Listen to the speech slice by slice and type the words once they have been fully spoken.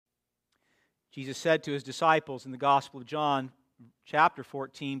Jesus said to his disciples in the Gospel of John, chapter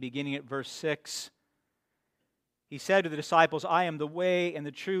 14, beginning at verse 6, He said to the disciples, I am the way and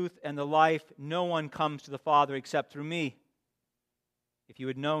the truth and the life. No one comes to the Father except through me. If you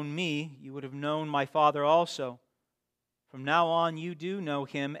had known me, you would have known my Father also. From now on you do know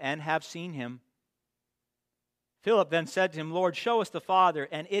him and have seen him. Philip then said to him, Lord, show us the Father,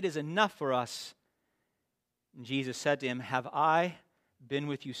 and it is enough for us. And Jesus said to him, Have I been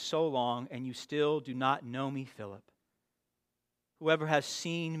with you so long, and you still do not know me, Philip? Whoever has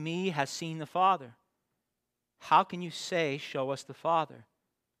seen me has seen the Father. How can you say, Show us the Father?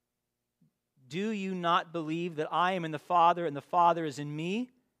 Do you not believe that I am in the Father, and the Father is in me?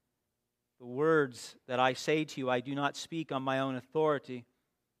 The words that I say to you, I do not speak on my own authority,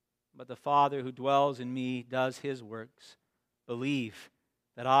 but the Father who dwells in me does his works. Believe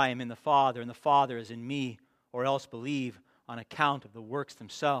that I am in the Father, and the Father is in me, or else believe on account of the works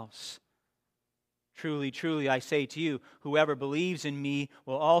themselves. Truly, truly, I say to you, whoever believes in me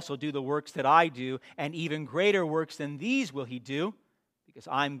will also do the works that I do, and even greater works than these will he do, because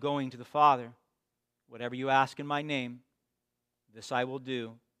I'm going to the Father. Whatever you ask in my name, this I will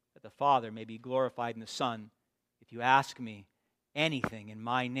do, that the Father may be glorified in the Son. If you ask me anything in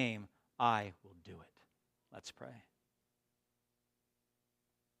my name, I will do it. Let's pray.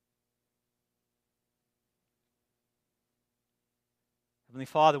 Heavenly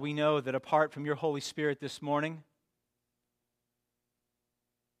Father, we know that apart from your Holy Spirit this morning,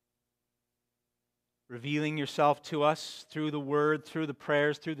 revealing yourself to us through the Word, through the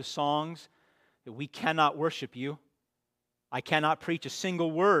prayers, through the songs, that we cannot worship you. I cannot preach a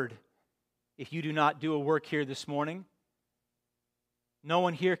single word if you do not do a work here this morning. No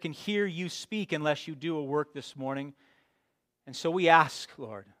one here can hear you speak unless you do a work this morning. And so we ask,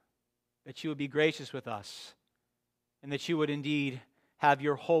 Lord, that you would be gracious with us, and that you would indeed have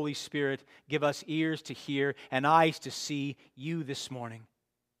your Holy Spirit give us ears to hear and eyes to see you this morning.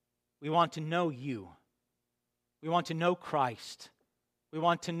 We want to know you. We want to know Christ. We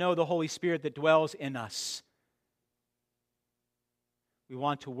want to know the Holy Spirit that dwells in us. We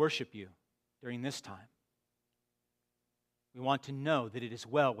want to worship you during this time. We want to know that it is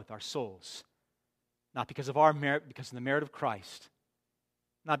well with our souls, not because of our merit, because of the merit of Christ.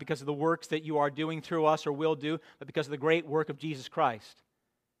 Not because of the works that you are doing through us or will do, but because of the great work of Jesus Christ.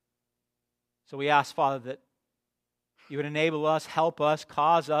 So we ask, Father, that you would enable us, help us,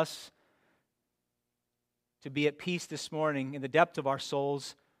 cause us to be at peace this morning in the depth of our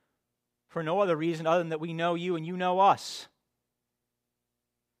souls for no other reason other than that we know you and you know us.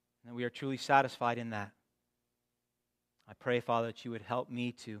 And we are truly satisfied in that. I pray, Father, that you would help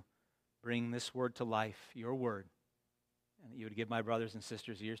me to bring this word to life, your word, and that you would give my brothers and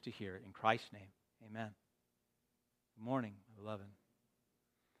sisters ears to hear it. In Christ's name, amen. Good morning, my beloved.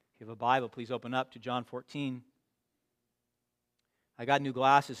 If you have a Bible, please open up to John 14. I got new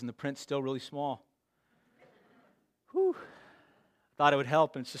glasses and the print's still really small. Whew. Thought it would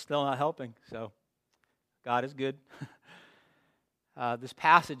help, and it's just still not helping. So, God is good. This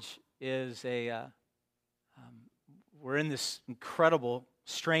passage is we're in this incredible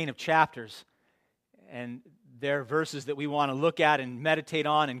strain of chapters, and there are verses that we want to look at and meditate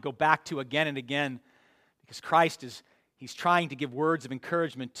on and go back to again and again, because Christ He's trying to give words of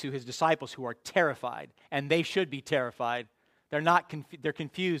encouragement to His disciples who are terrified, and they should be terrified. They're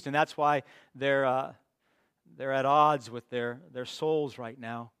confused, and that's why they're at odds with their souls right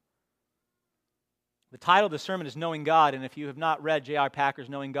now. The title of the sermon is Knowing God, and if you have not read J.I. Packer's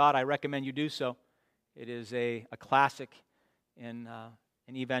Knowing God, I recommend you do so. It is a classic in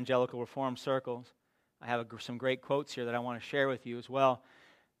evangelical reform circles. I have some great quotes here that I want to share with you as well.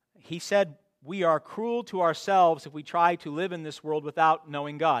 He said, we are cruel to ourselves if we try to live in this world without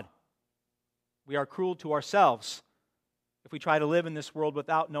knowing God. We are cruel to ourselves if we try to live in this world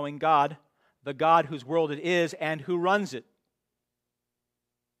without knowing God, the God whose world it is and who runs it.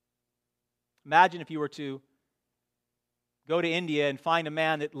 Imagine if you were to go to India and find a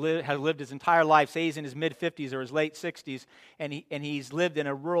man that has lived his entire life, say he's in his mid-50s or his late 60s, and he's lived in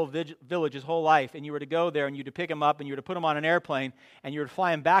a rural village his whole life, and you were to go there and you were to pick him up and you were to put him on an airplane and you were to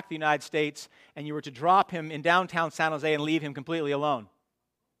fly him back to the United States and you were to drop him in downtown San Jose and leave him completely alone.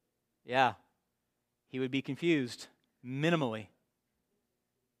 Yeah, he would be confused, minimally.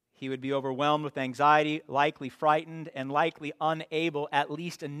 He would be overwhelmed with anxiety, likely frightened, and likely unable, at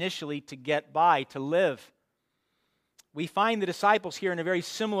least initially, to get by, to live. We find the disciples here in a very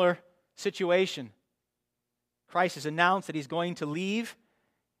similar situation. Christ has announced that He's going to leave,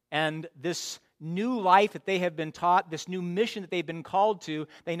 and this new life that they have been taught, this new mission that they've been called to,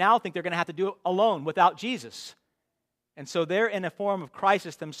 they now think they're going to have to do it alone, without Jesus. And so they're in a form of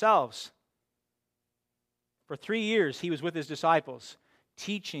crisis themselves. For 3 years, he was with his disciples,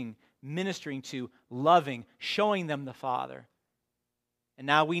 teaching, ministering to, loving, showing them the Father. And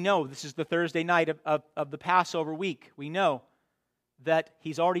now we know, this is the Thursday night of the Passover week. We know that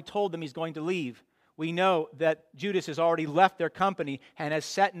he's already told them he's going to leave. We know that Judas has already left their company and has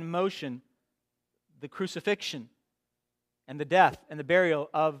set in motion the crucifixion and the death and the burial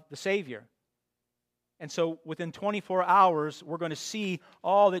of the Savior. And so within 24 hours, we're going to see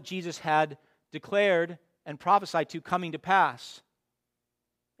all that Jesus had declared and prophesied to coming to pass.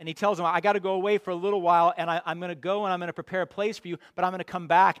 And he tells them, I got to go away for a little while, and I'm going to go and I'm going to prepare a place for you, but I'm going to come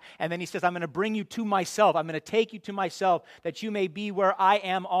back. And then he says, I'm going to bring you to myself. I'm going to take you to myself, that you may be where I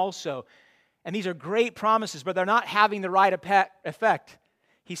am also. And these are great promises, but they're not having the right effect.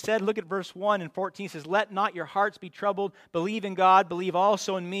 He said, look at verse 1 and 14, he says, let not your hearts be troubled. Believe in God, believe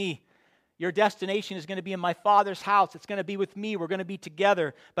also in me. Your destination is going to be in my Father's house. It's going to be with me. We're going to be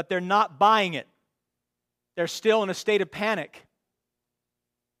together. But they're not buying it. They're still in a state of panic.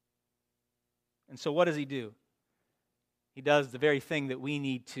 And so what does he do? He does the very thing that we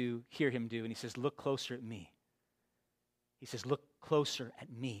need to hear him do. And he says, look closer at me. He says, look closer at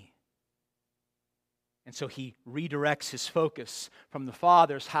me. And so he redirects his focus from the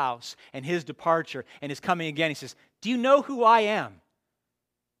Father's house and his departure and his coming again. He says, do you know who I am?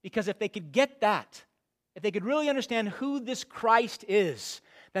 Because if they could get that, if they could really understand who this Christ is,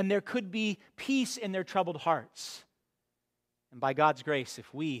 then there could be peace in their troubled hearts. And by God's grace,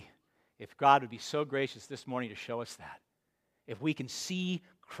 if God would be so gracious this morning to show us that, if we can see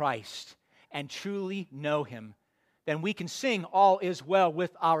Christ and truly know him, then we can sing all is well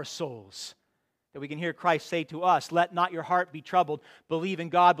with our souls. That we can hear Christ say to us, let not your heart be troubled. Believe in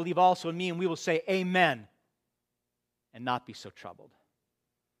God, believe also in me, and we will say amen and not be so troubled.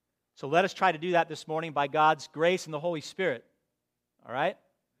 So let us try to do that this morning by God's grace and the Holy Spirit. All right?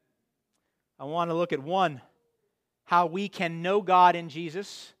 I want to look at 1, how we can know God in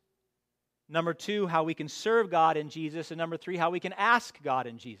Jesus. Number 2, how we can serve God in Jesus. And number 3, how we can ask God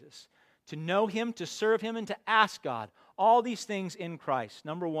in Jesus. To know him, to serve him, and to ask God. All these things in Christ.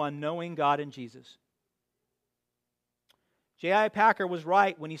 Number 1, knowing God in Jesus. J.I. Packer was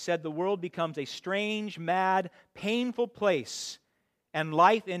right when he said the world becomes a strange, mad, painful place, and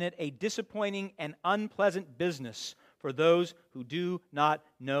life in it a disappointing and unpleasant business for those who do not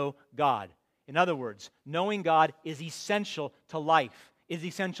know God. In other words, knowing God is essential to life, is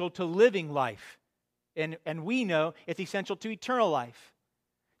essential to living life. And we know it's essential to eternal life.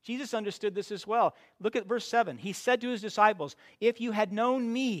 Jesus understood this as well. Look at verse 7. He said to his disciples, if you had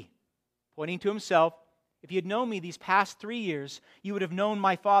known me, pointing to himself, if you had known me these past 3 years, you would have known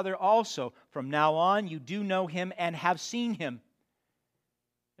my Father also. From now on, you do know him and have seen him.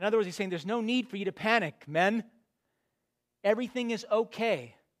 In other words, he's saying there's no need for you to panic, men. Everything is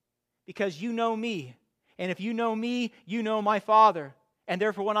okay because you know me. And if you know me, you know my Father. And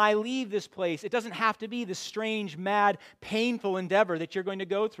therefore, when I leave this place, it doesn't have to be this strange, mad, painful endeavor that you're going to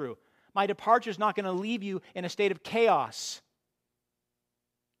go through. My departure is not going to leave you in a state of chaos.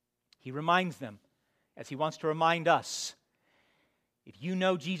 He reminds them, as he wants to remind us, if you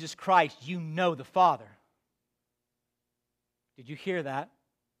know Jesus Christ, you know the Father. Did you hear that?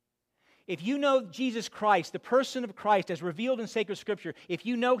 If you know Jesus Christ, the person of Christ as revealed in sacred Scripture, if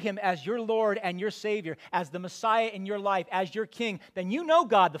you know him as your Lord and your Savior, as the Messiah in your life, as your King, then you know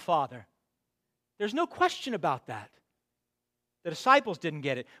God the Father. There's no question about that. The disciples didn't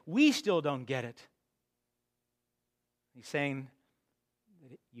get it. We still don't get it. He's saying,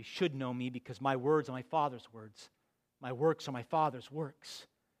 you should know me because my words are my Father's words. My works are my Father's works.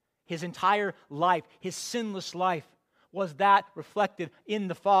 His entire life, his sinless life, was that reflected in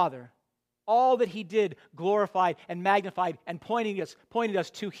the Father. All that he did glorified and magnified and pointed us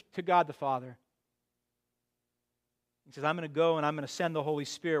to God the Father. He says, I'm going to go and I'm going to send the Holy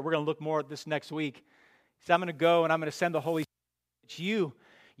Spirit. We're going to look more at this next week. He says, I'm going to go and I'm going to send the Holy Spirit. It's you.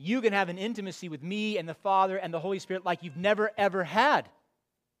 You can have an intimacy with me and the Father and the Holy Spirit like you've never, ever had.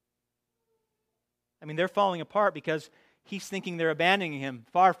 I mean, they're falling apart because he's thinking they're abandoning him.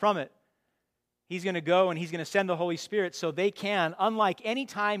 Far from it. He's going to go and he's going to send the Holy Spirit so they can, unlike any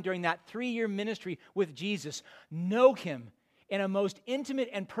time during that 3-year ministry with Jesus, know him in a most intimate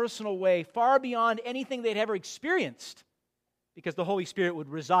and personal way, far beyond anything they'd ever experienced, because the Holy Spirit would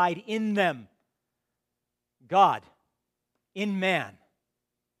reside in them. God, in man.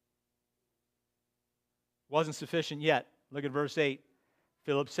 Wasn't sufficient yet. Look at verse 8.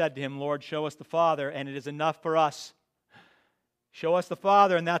 Philip said to him, Lord, show us the Father, and it is enough for us. Show us the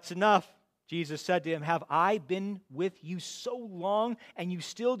Father, and that's enough. Jesus said to him, have I been with you so long, and you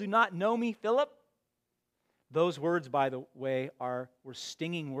still do not know me, Philip? Those words, by the way, were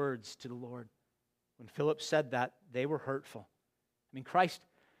stinging words to the Lord When Philip said that, they were hurtful. I mean, Christ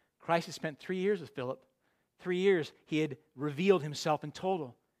had spent 3 years with Philip. 3 years he had revealed himself in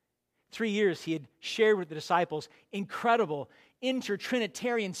total. 3 years he had shared with the disciples incredible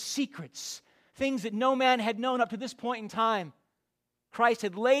intertrinitarian secrets, things that no man had known up to this point in time. Christ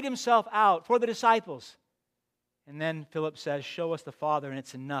had laid himself out for the disciples. And then Philip says, show us the Father and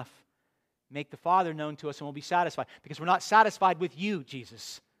it's enough. Make the Father known to us and we'll be satisfied. Because we're not satisfied with you,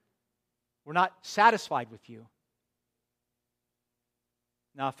 Jesus. We're not satisfied with you.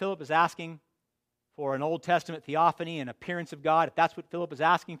 Now, Philip is asking for an Old Testament theophany and appearance of God. If that's what Philip is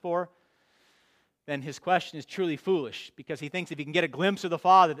asking for, then his question is truly foolish, because he thinks if he can get a glimpse of the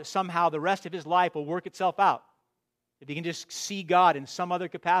Father, that somehow the rest of his life will work itself out. If he can just see God in some other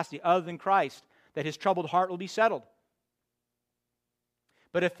capacity other than Christ, that his troubled heart will be settled.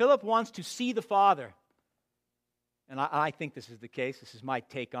 But if Philip wants to see the Father, and I think this is the case, this is my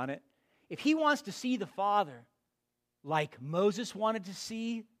take on it, if he wants to see the Father like Moses wanted to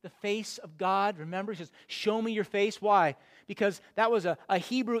see the face of God, remember, he says, show me your face. Why? Because that was a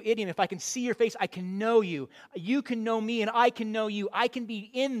Hebrew idiom. If I can see your face, I can know you. You can know me and I can know you. I can be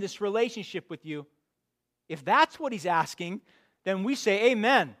in this relationship with you. If that's what he's asking, then we say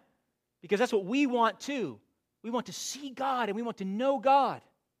amen, because that's what we want too. We want to see God and we want to know God.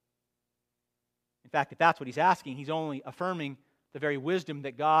 In fact, if that's what he's asking, he's only affirming the very wisdom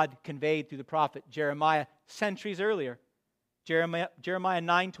that God conveyed through the prophet Jeremiah centuries earlier. Jeremiah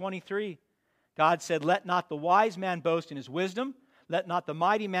 9:23. God said, let not the wise man boast in his wisdom, let not the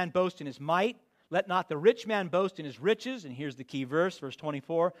mighty man boast in his might, let not the rich man boast in his riches. And here's the key verse, verse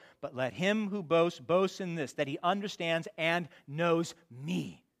 24. But let him who boasts, boast in this, that he understands and knows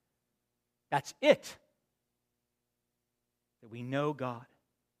me. That's it. That we know God.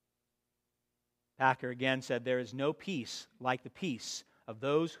 Packer again said, there is no peace like the peace of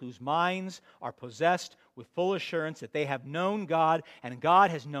those whose minds are possessed with full assurance that they have known God and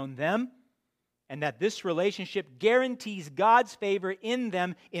God has known them, and that this relationship guarantees God's favor in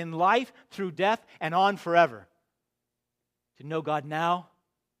them in life, through death, and on forever. To know God now,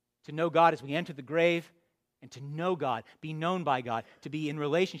 to know God as we enter the grave, and to know God, be known by God, to be in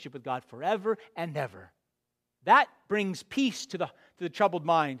relationship with God forever and ever. That brings peace to the troubled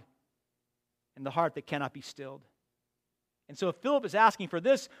mind and the heart that cannot be stilled. And so if Philip is asking for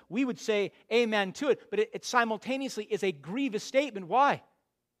this, we would say amen to it, but it simultaneously is a grievous statement. Why?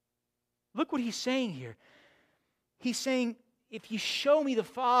 Look what he's saying here. He's saying, if you show me the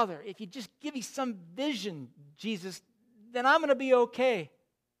Father, if you just give me some vision, Jesus, then I'm going to be okay.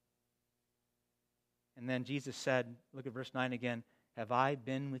 And then Jesus said, look at verse 9 again, have I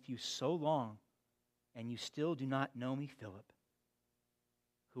been with you so long, and you still do not know me, Philip?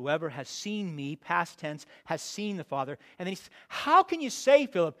 Whoever has seen me, past tense, has seen the Father. And then he says, how can you say,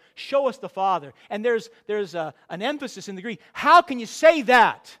 Philip, show us the Father? And there's an emphasis in the Greek. How can you say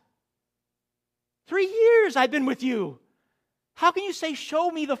that? 3 years I've been with you. How can you say,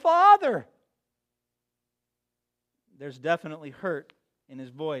 show me the Father? There's definitely hurt in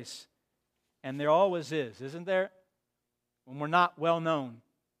his voice. And there always is, isn't there? When we're not well known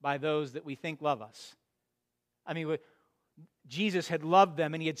by those that we think love us. I mean, Jesus had loved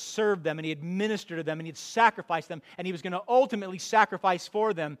them, and he had served them, and he had ministered to them, and he had sacrificed them, and he was going to ultimately sacrifice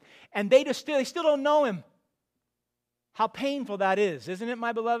for them. And they still don't know him. How painful that is, isn't it,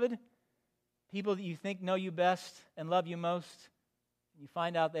 my beloved? People that you think know you best and love you most, you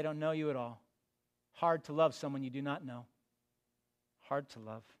find out they don't know you at all. Hard to love someone you do not know. Hard to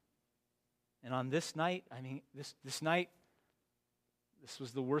love. And on this night, this night, this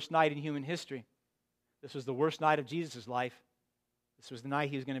was the worst night in human history. This was the worst night of Jesus' life. This was the night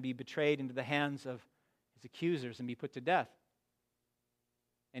he was going to be betrayed into the hands of his accusers and be put to death.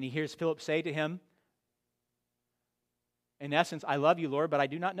 And he hears Philip say to him, in essence, I love you, Lord, but I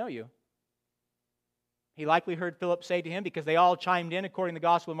do not know you. He likely heard Philip say to him, because they all chimed in according to the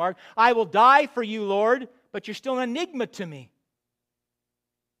Gospel of Mark, I will die for you, Lord, but you're still an enigma to me.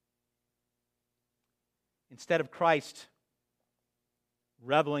 Instead of Christ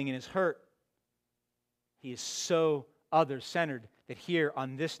reveling in his hurt, he is so other-centered that here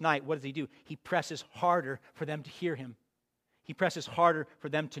on this night, what does he do? He presses harder for them to hear him. He presses harder for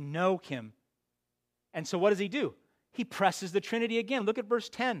them to know him. And so what does he do? He presses the Trinity again. Look at verse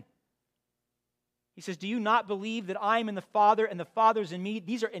 10. He says, do you not believe that I am in the Father and the Father is in me?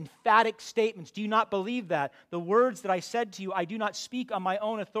 These are emphatic statements. Do you not believe that? The words that I said to you, I do not speak on my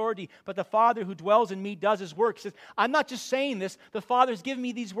own authority, but the Father who dwells in me does his work. He says, I'm not just saying this. The Father's given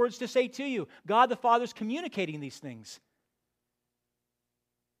me these words to say to you. God the Father's communicating these things.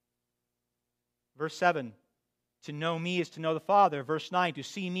 Verse 7. To know me is to know the Father. Verse 9, to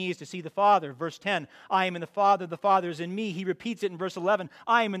see me is to see the Father. Verse 10, I am in the Father is in me. He repeats it in verse 11,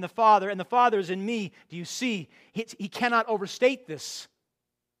 I am in the Father, and the Father is in me. Do you see? He cannot overstate this.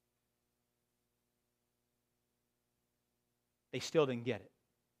 They still didn't get it.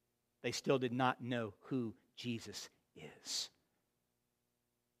 They still did not know who Jesus is.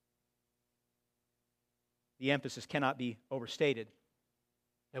 The emphasis cannot be overstated.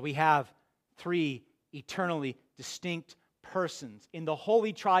 That we have three eternally distinct persons in the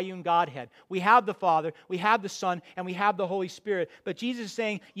holy triune Godhead. We have the Father, we have the Son, and we have the Holy Spirit. But Jesus is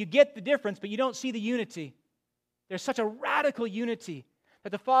saying, you get the difference, but you don't see the unity. There's such a radical unity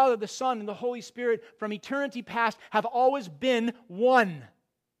that the Father, the Son, and the Holy Spirit from eternity past have always been one.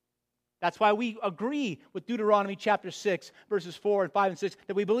 That's why we agree with Deuteronomy chapter 6, verses 4 and 5 and 6,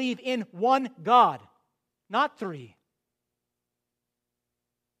 that we believe in one God, not three.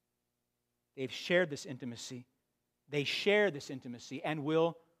 They've shared this intimacy. They share this intimacy and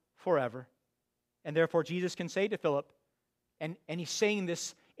will forever. And therefore Jesus can say to Philip, and he's saying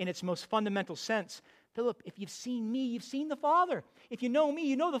this in its most fundamental sense, Philip, if you've seen me, you've seen the Father. If you know me,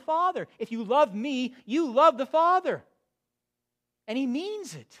 you know the Father. If you love me, you love the Father. And he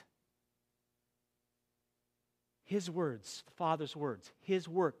means it. His words, the Father's words. His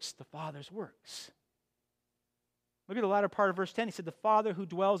works, the Father's works. Look at the latter part of verse 10. He said, the Father who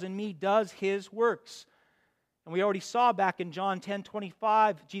dwells in me does his works. And we already saw back in John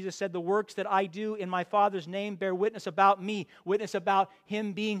 10:25, Jesus said, the works that I do in my Father's name bear witness about me. Witness about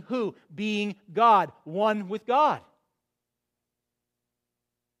him being who? Being God, one with God.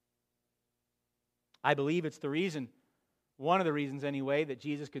 I believe it's the reason, one of the reasons anyway, that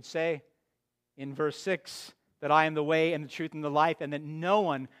Jesus could say in verse 6 that I am the way and the truth and the life, and that no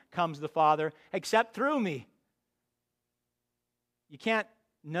one comes to the Father except through me. You can't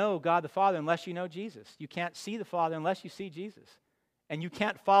know God the Father unless you know Jesus. You can't see the Father unless you see Jesus. And you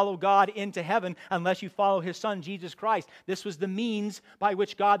can't follow God into heaven unless you follow his Son, Jesus Christ. This was the means by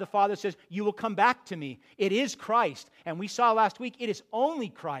which God the Father says, you will come back to me. It is Christ. And we saw last week, it is only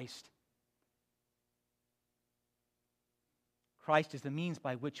Christ. Christ is the means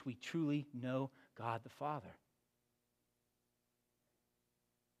by which we truly know God the Father.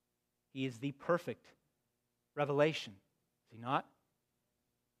 He is the perfect revelation. Is he not?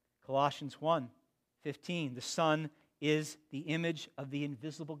 Colossians 1:15, the Son is the image of the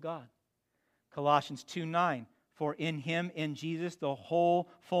invisible God. Colossians 2:9, for in him, in Jesus, the whole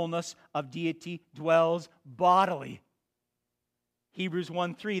fullness of deity dwells bodily. Hebrews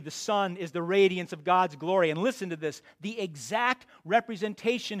 1:3, the Son is the radiance of God's glory. And listen to this, the exact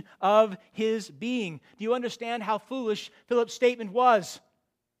representation of his being. Do you understand how foolish Philip's statement was?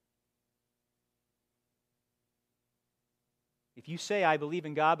 If you say, I believe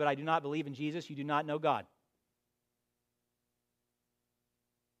in God, but I do not believe in Jesus, you do not know God.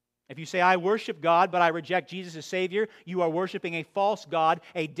 If you say, I worship God, but I reject Jesus as Savior, you are worshiping a false God,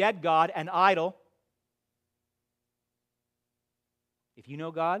 a dead God, an idol. If you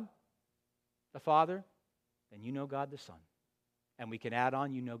know God, the Father, then you know God the Son. And we can add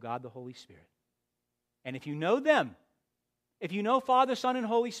on, you know God the Holy Spirit. And if you know them, if you know Father, Son, and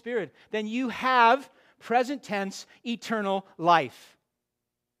Holy Spirit, then you have present tense, eternal life.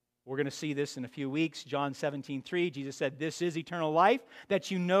 We're going to see this in a few weeks. John 17:3, Jesus said, this is eternal life,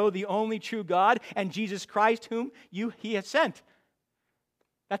 that you know the only true God and Jesus Christ whom he has sent.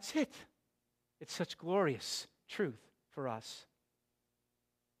 That's it. It's such glorious truth for us.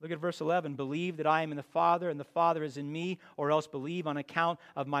 Look at verse 11. Believe that I am in the Father and the Father is in me, or else believe on account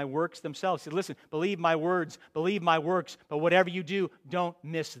of my works themselves. He said, listen, believe my words, believe my works, but whatever you do, don't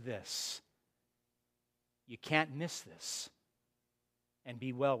miss this. You can't miss this and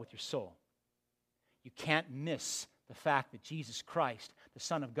be well with your soul. You can't miss the fact that Jesus Christ, the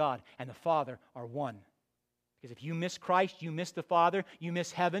Son of God, and the Father are one. Because if you miss Christ, you miss the Father, you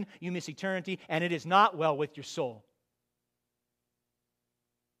miss heaven, you miss eternity, and it is not well with your soul.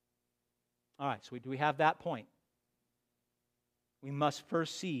 All right, so do we have that point? We must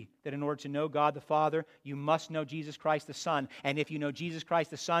first see that in order to know God the Father, you must know Jesus Christ the Son. And if you know Jesus Christ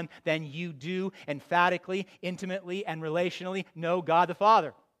the Son, then you do emphatically, intimately, and relationally know God the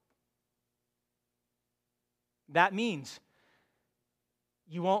Father. That means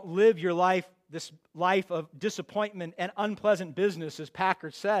you won't live your life, this life of disappointment and unpleasant business, as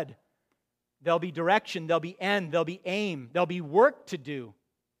Packer said. There'll be direction, there'll be end, there'll be aim, there'll be work to do.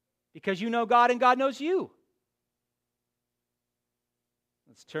 Because you know God and God knows you.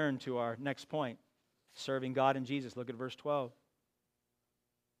 Let's turn to our next point, serving God and Jesus. Look at verse 12.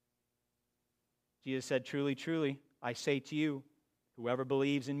 Jesus said, truly, truly, I say to you, whoever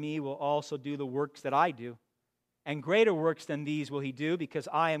believes in me will also do the works that I do. And greater works than these will he do, because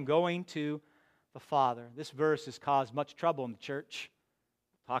I am going to the Father. This verse has caused much trouble in the church.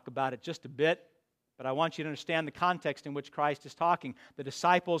 We'll talk about it just a bit, but I want you to understand the context in which Christ is talking. The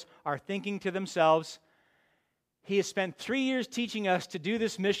disciples are thinking to themselves, he has spent 3 years teaching us to do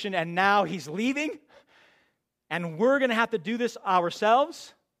this mission, and now he's leaving, and we're going to have to do this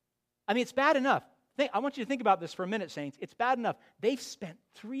ourselves? I mean, it's bad enough. I want you to think about this for a minute, saints. It's bad enough. They've spent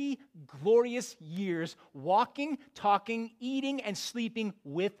 3 glorious years walking, talking, eating, and sleeping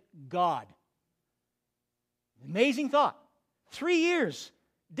with God. Amazing thought. 3 years,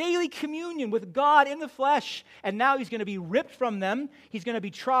 daily communion with God in the flesh. And now he's going to be ripped from them. He's going to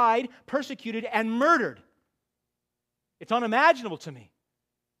be tried, persecuted, and murdered. It's unimaginable to me.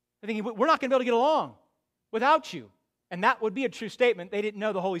 I'm thinking, we're not going to be able to get along without you. And that would be a true statement. They didn't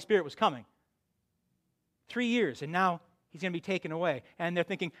know the Holy Spirit was coming. 3 years, and now he's going to be taken away. And they're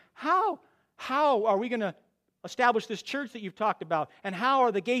thinking, how are we going to establish this church that you've talked about? And how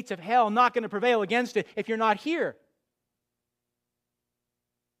are the gates of hell not going to prevail against it if you're not here?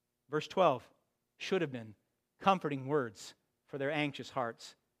 Verse 12 should have been comforting words for their anxious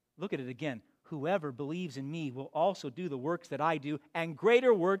hearts. Look at it again. Whoever believes in me will also do the works that I do, and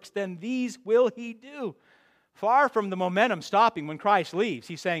greater works than these will he do. Far from the momentum stopping when Christ leaves,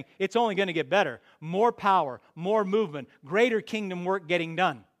 he's saying it's only going to get better. More power, more movement, greater kingdom work getting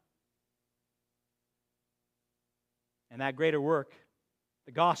done. And that greater work,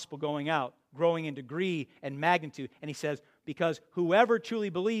 the gospel going out, growing in degree and magnitude. And he says, because whoever truly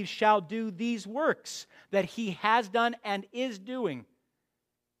believes shall do these works that he has done and is doing.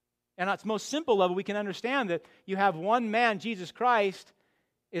 And at its most simple level, we can understand that you have one man, Jesus Christ,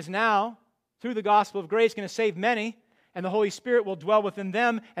 is now, through the gospel of grace, going to save many, and the Holy Spirit will dwell within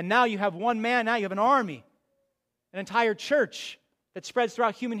them. And now you have one man, now you have an army, an entire church that spreads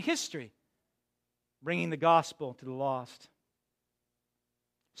throughout human history, bringing the gospel to the lost.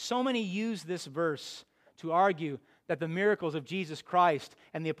 So many use this verse to argue that the miracles of Jesus Christ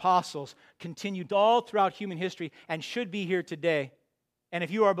and the apostles continued all throughout human history and should be here today. And if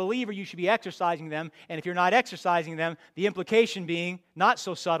you are a believer, you should be exercising them. And if you're not exercising them, the implication being, not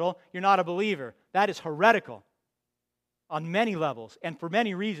so subtle, you're not a believer. That is heretical on many levels and for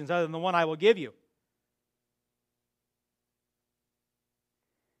many reasons other than the one I will give you.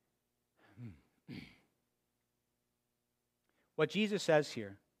 What Jesus says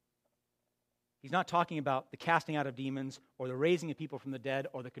here, he's not talking about the casting out of demons or the raising of people from the dead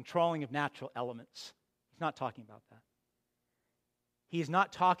or the controlling of natural elements. He's not talking about that. He is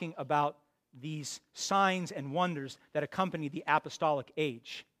not talking about these signs and wonders that accompany the apostolic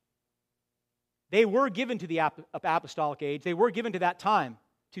age. They were given to the apostolic age. They were given to that time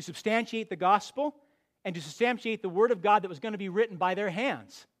to substantiate the gospel and to substantiate the word of God that was going to be written by their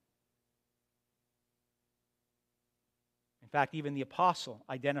hands. In fact, even the apostle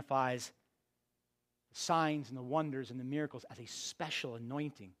identifies the signs and the wonders and the miracles as a special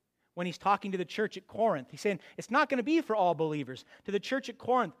anointing. When he's talking to the church at Corinth, he's saying it's not going to be for all believers. To the church at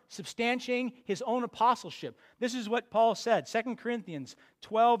Corinth, substantiating his own apostleship. This is what Paul said, 2 Corinthians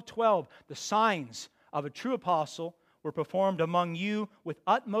 12:12. The signs of a true apostle were performed among you with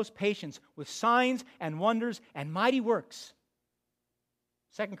utmost patience, with signs and wonders and mighty works.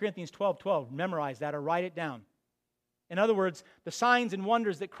 2 Corinthians 12:12. Memorize that or write it down. In other words, the signs and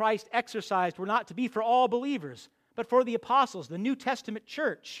wonders that Christ exercised were not to be for all believers, but for the apostles, the New Testament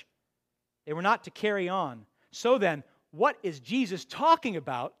church. They were not to carry on. So then, what is Jesus talking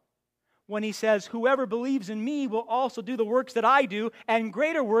about when he says, whoever believes in me will also do the works that I do, and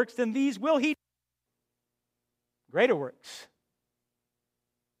greater works than these will he do? Greater works.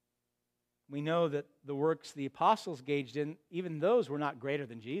 We know that the works the apostles engaged in, even those were not greater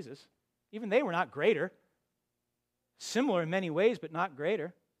than Jesus. Even they were not greater. Similar in many ways, but not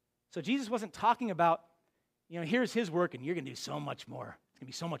greater. So Jesus wasn't talking about, here's his work and you're going to do so much more. It's going to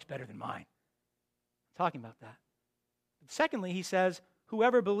be so much better than mine. I'm talking about that. But secondly, he says,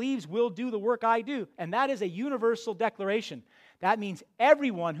 whoever believes will do the work I do. And that is a universal declaration. That means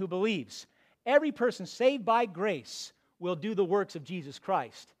everyone who believes, every person saved by grace will do the works of Jesus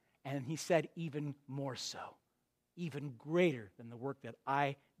Christ. And he said even more so, even greater than the work that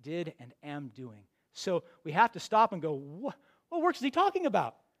I did and am doing. So we have to stop and go, what works is he talking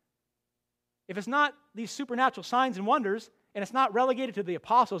about? If it's not these supernatural signs and wonders, and it's not relegated to the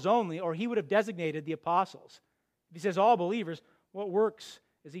apostles only, or he would have designated the apostles. If he says all believers, what works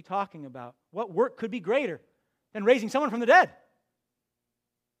is he talking about? What work could be greater than raising someone from the dead?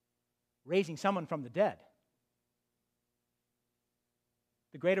 Raising someone from the dead.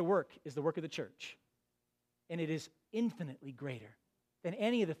 The greater work is the work of the church. And it is infinitely greater than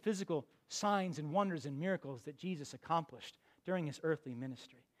any of the physical signs and wonders and miracles that Jesus accomplished during his earthly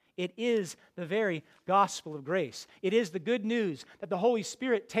ministry. It is the very gospel of grace. It is the good news that the Holy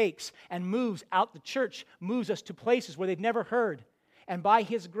Spirit takes and moves out the church, moves us to places where they've never heard. And by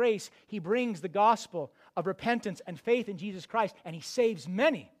his grace, he brings the gospel of repentance and faith in Jesus Christ, and he saves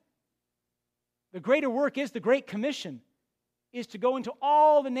many. The greater work is the Great Commission, is to go into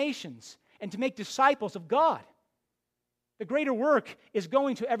all the nations and to make disciples of God. The greater work is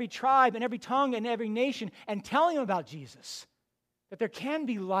going to every tribe and every tongue and every nation and telling them about Jesus, that there can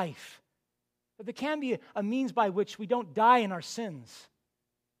be life, that there can be a means by which we don't die in our sins.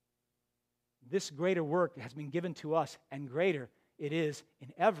 This greater work has been given to us, and greater it is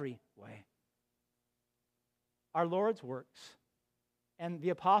in every way. Our Lord's works and the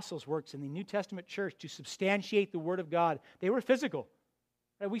apostles' works in the New Testament church to substantiate the Word of God, they were physical.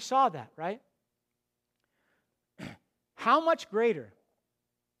 Right? We saw that, right? How much greater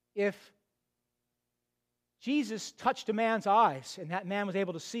if Jesus touched a man's eyes and that man was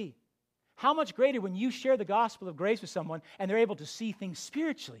able to see? How much greater when you share the gospel of grace with someone and they're able to see things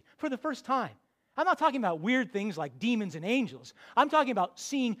spiritually for the first time? I'm not talking about weird things like demons and angels. I'm talking about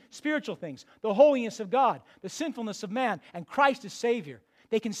seeing spiritual things, the holiness of God, the sinfulness of man, and Christ as Savior.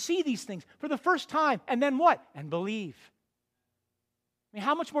 They can see these things for the first time, and then what? And believe. I mean,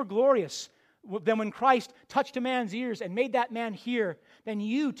 how much more glorious than when Christ touched a man's ears and made that man hear, than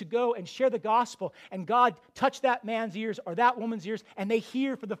you to go and share the gospel, and God touched that man's ears or that woman's ears, and they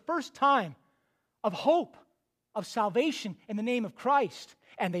hear for the first time of hope, of salvation in the name of Christ,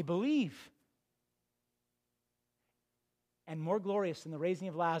 and they believe. And more glorious than the raising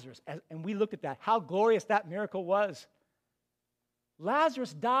of Lazarus, and we looked at that, how glorious that miracle was.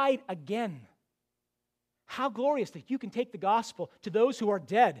 Lazarus died again. How glorious that you can take the gospel to those who are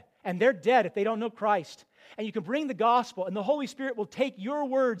dead, and they're dead if they don't know Christ. And you can bring the gospel, and the Holy Spirit will take your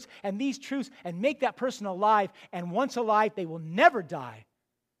words and these truths and make that person alive, and once alive, they will never die.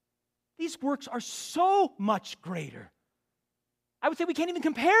 These works are so much greater. I would say we can't even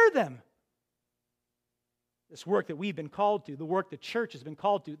compare them. This work that we've been called to, the work the church has been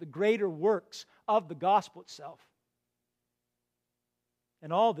called to, the greater works of the gospel itself.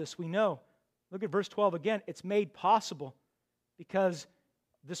 And all this we know. Look at verse 12 again. It's made possible because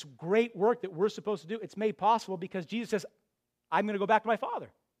this great work that we're supposed to do, it's made possible because Jesus says, I'm going to go back to my Father.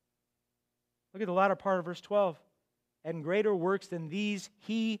 Look at the latter part of verse 12. And greater works than these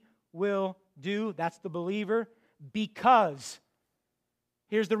he will do. That's the believer. Because,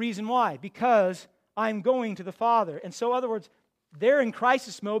 here's the reason why. Because I'm going to the Father. And so, in other words, they're in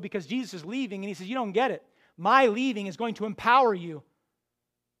crisis mode because Jesus is leaving, and he says, you don't get it. My leaving is going to empower you.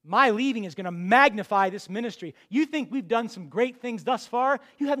 My leaving is going to magnify this ministry. You think we've done some great things thus far?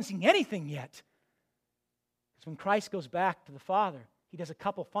 You haven't seen anything yet. Because when Christ goes back to the Father, he does a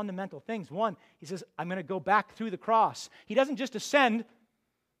couple fundamental things. One, he says, I'm going to go back through the cross. He doesn't just ascend.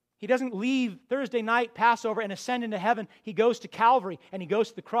 He doesn't leave Thursday night, Passover, and ascend into heaven. He goes to Calvary, and he goes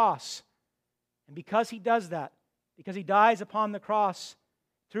to the cross. And because he does that, because he dies upon the cross,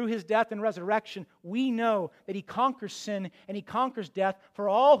 through his death and resurrection, we know that he conquers sin and he conquers death for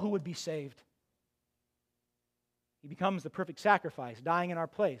all who would be saved. He becomes the perfect sacrifice, dying in our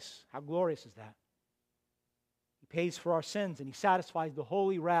place. How glorious is that? He pays for our sins and he satisfies the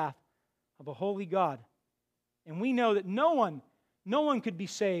holy wrath of a holy God. And we know that no one could be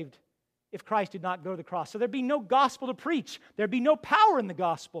saved if Christ did not go to the cross. So there'd be no gospel to preach. There'd be no power in the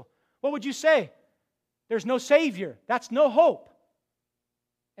gospel. What would you say? There's no Savior. That's no hope.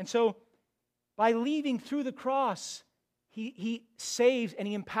 And so, by leaving through the cross, he saves and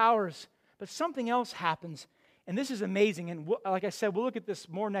he empowers. But something else happens, and this is amazing. And like I said, we'll look at this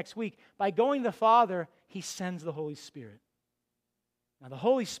more next week. By going to the Father, he sends the Holy Spirit. Now, the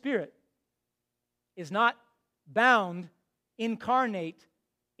Holy Spirit is not bound, incarnate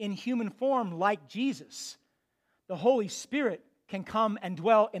in human form like Jesus. The Holy Spirit can come and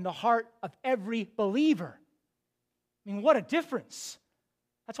dwell in the heart of every believer. I mean, what a difference.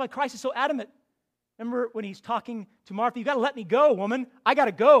 That's why Christ is so adamant. Remember when he's talking to Martha, you got to let me go, woman. I got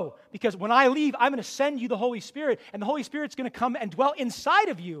to go because when I leave, I'm going to send you the Holy Spirit, and the Holy Spirit's going to come and dwell inside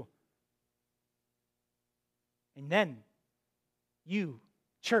of you. And then you,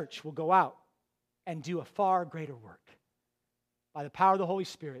 church, will go out and do a far greater work. By the power of the Holy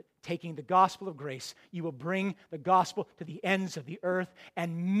Spirit, taking the gospel of grace, you will bring the gospel to the ends of the earth,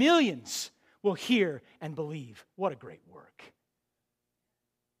 and millions will hear and believe. What a great work.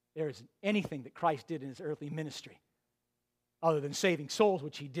 There isn't anything that Christ did in his earthly ministry other than saving souls,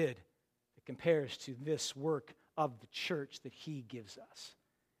 which he did, that compares to this work of the church that he gives us.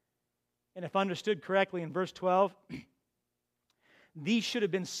 And if understood correctly in verse 12, these should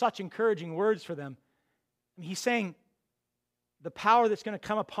have been such encouraging words for them. I mean, he's saying the power that's going to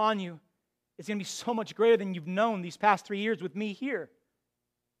come upon you is going to be so much greater than you've known these past 3 years with me here.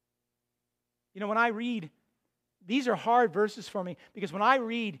 You know, when I read, these are hard verses for me, because when I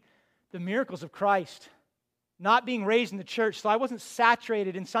read the miracles of Christ, not being raised in the church, so I wasn't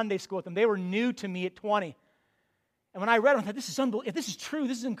saturated in Sunday school with them. They were new to me at 20. And when I read them, I thought, this is unbelievable. If this is true,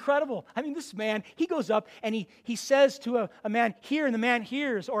 this is incredible. I mean, this man, he goes up and he says to a man, hear, and the man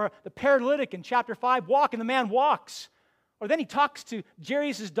hears. Or the paralytic in chapter 5, walk, and the man walks. Or then he talks to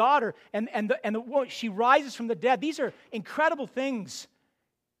Jairus' daughter, and she rises from the dead. These are incredible things.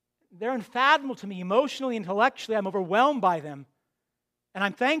 They're unfathomable to me emotionally, intellectually. I'm overwhelmed by them. And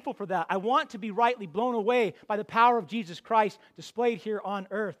I'm thankful for that. I want to be rightly blown away by the power of Jesus Christ displayed here on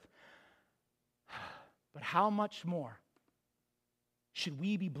earth. But how much more should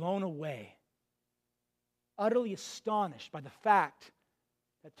we be blown away, utterly astonished by the fact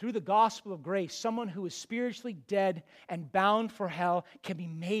that through the gospel of grace, someone who is spiritually dead and bound for hell can be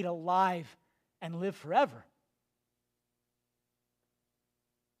made alive and live forever?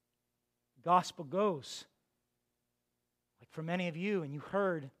 The gospel goes, like for many of you, and you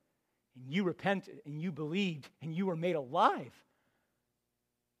heard, and you repented, and you believed, and you were made alive.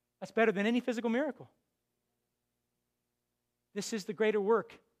 That's better than any physical miracle. This is the greater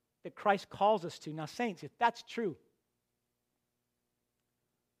work that Christ calls us to. Now, saints, if that's true,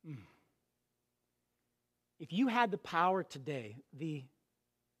 if you had the power today, the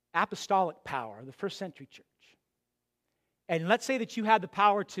apostolic power of the first century church, and let's say that you had the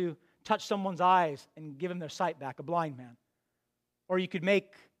power to touch someone's eyes and give them their sight back, a blind man, or you could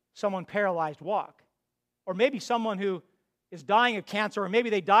make someone paralyzed walk, or maybe someone who is dying of cancer, or maybe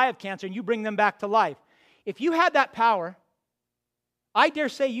they die of cancer and you bring them back to life. If you had that power, I dare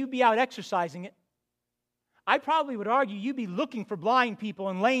say you'd be out exercising it. I probably would argue you'd be looking for blind people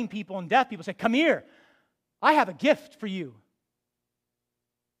and lame people and deaf people, say, come here, I have a gift for you.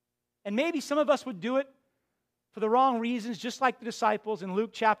 And maybe some of us would do it for the wrong reasons, just like the disciples in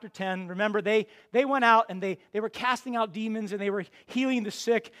Luke chapter 10. Remember, they went out and they were casting out demons and they were healing the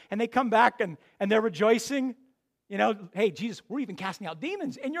sick, and they come back and they're rejoicing. You know, hey, Jesus, we're even casting out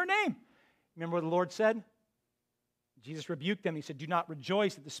demons in your name. Remember what the Lord said? Jesus rebuked them. He said, do not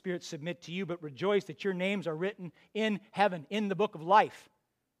rejoice that the spirits submit to you, but rejoice that your names are written in heaven, in the book of life.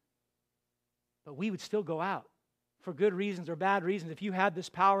 But we would still go out for good reasons or bad reasons. If you had this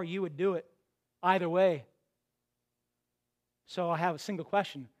power, you would do it either way. So I have a single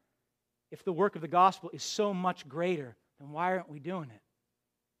question. If the work of the gospel is so much greater, then why aren't we doing it?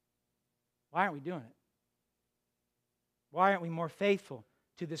 Why aren't we doing it? Why aren't we more faithful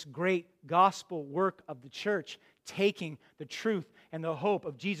to this great gospel work of the church, taking the truth and the hope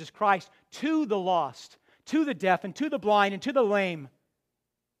of Jesus Christ to the lost, to the deaf, and to the blind, and to the lame?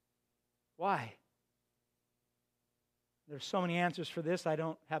 Why? There's so many answers for this. I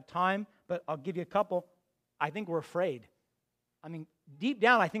don't have time, but I'll give you a couple. I think we're afraid. I mean, deep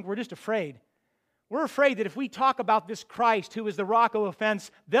down, I think we're just afraid. We're afraid that if we talk about this Christ, who is the rock of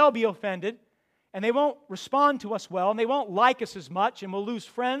offense, they'll be offended, and they won't respond to us well, and they won't like us as much, and we'll lose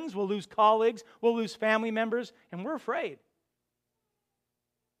friends, we'll lose colleagues, we'll lose family members, and we're afraid.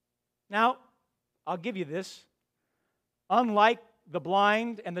 Now, I'll give you this. Unlike the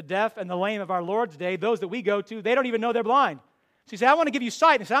blind and the deaf and the lame of our Lord's day, those that we go to, they don't even know they're blind. So you say, I want to give you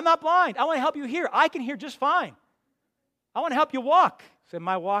sight. And I say, I'm not blind. I want to help you hear. I can hear just fine. I want to help you walk. I say,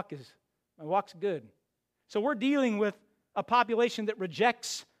 my walk's good. So we're dealing with a population that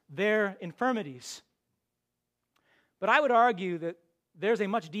rejects their infirmities. But I would argue that there's a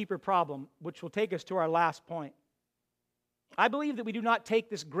much deeper problem, which will take us to our last point. I believe that we do not take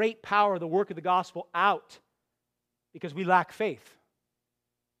this great power of the work of the gospel out because we lack faith.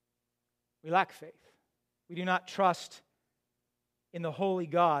 We lack faith. We do not trust in the holy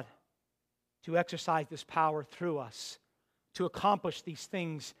God to exercise this power through us, to accomplish these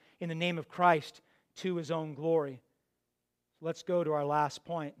things in the name of Christ to His own glory. Let's go to our last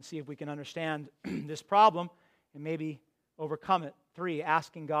point and see if we can understand this problem and maybe overcome it. 3,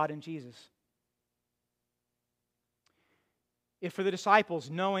 asking God and Jesus. If for the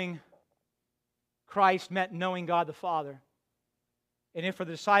disciples knowing Christ meant knowing God the Father, and if for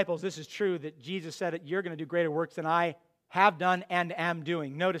the disciples this is true, that Jesus said that you're going to do greater works than I have done and am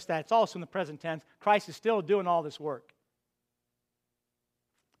doing. Notice that it's also in the present tense. Christ is still doing all this work.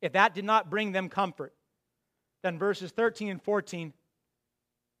 If that did not bring them comfort, then verses 13 and 14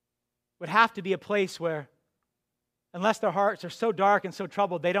 would have to be a place where, unless their hearts are so dark and so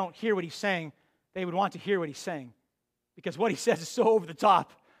troubled they don't hear what He's saying, they would want to hear what He's saying. Because what He says is so over the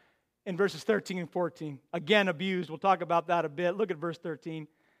top. in verses 13 and 14. Again, abused. We'll talk about that a bit. Look at verse 13.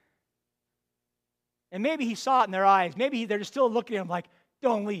 And maybe he saw it in their eyes. Maybe they're just still looking at him like,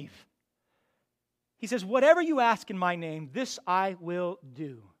 don't leave. He says, whatever you ask in my name, this I will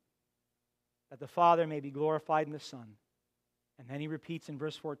do, that the Father may be glorified in the Son. And then he repeats in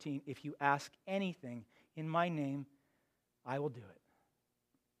verse 14, if you ask anything in my name, I will do it.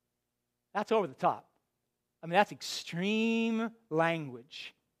 That's over the top. I mean, that's extreme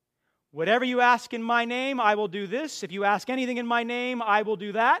language. Whatever you ask in my name, I will do this. If you ask anything in my name, I will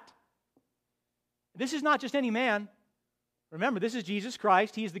do that. This is not just any man. Remember, this is Jesus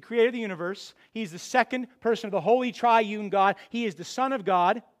Christ. He is the creator of the universe. He is the second person of the holy triune God. He is the Son of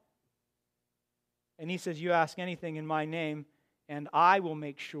God. And he says, you ask anything in my name, and I will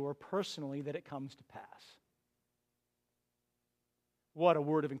make sure personally that it comes to pass. What a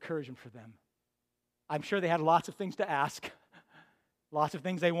word of encouragement for them. I'm sure they had lots of things to ask, lots of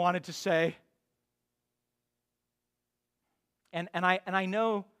things they wanted to say. And I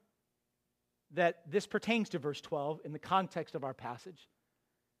know that this pertains to verse 12 in the context of our passage.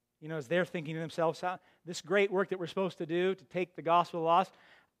 You know, as they're thinking to themselves, this great work that we're supposed to do to take the gospel of the lost,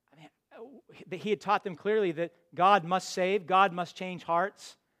 he had taught them clearly that God must save, God must change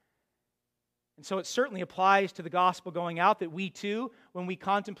hearts. And so it certainly applies to the gospel going out that we too, when we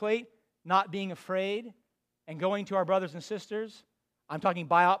contemplate not being afraid and going to our brothers and sisters, I'm talking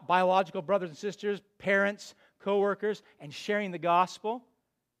biological brothers and sisters, parents, co-workers, and sharing the gospel,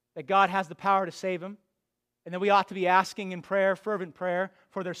 that God has the power to save them, and that we ought to be asking in prayer, fervent prayer,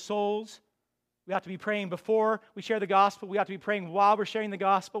 for their souls. We ought to be praying before we share the gospel. We ought to be praying while we're sharing the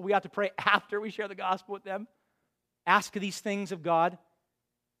gospel. We ought to pray after we share the gospel with them. Ask these things of God.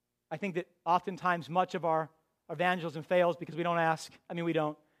 I think that oftentimes much of our evangelism fails because we don't ask. We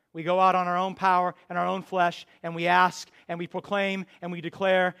don't. We go out on our own power and our own flesh, and we ask, and we proclaim, and we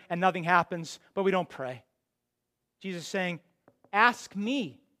declare, and nothing happens, but we don't pray. Jesus is saying, ask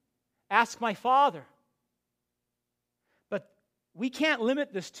me. Ask my Father. But we can't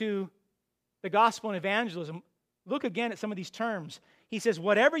limit this to the gospel and evangelism. Look again at some of these terms. He says,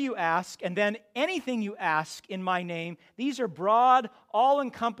 whatever you ask, and then anything you ask in my name, these are broad,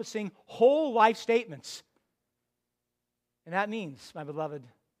 all-encompassing, whole life statements. And that means, my beloved,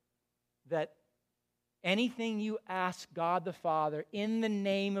 that anything you ask God the Father in the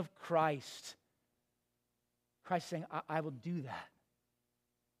name of Christ, Christ is saying, I will do that.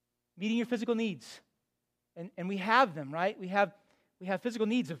 Meeting your physical needs. And we have them, right? We have physical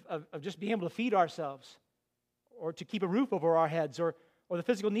needs of just being able to feed ourselves, or to keep a roof over our heads, or the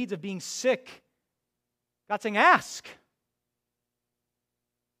physical needs of being sick. God's saying, ask.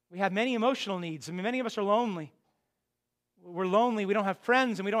 We have many emotional needs. Many of us are lonely. We're lonely. We don't have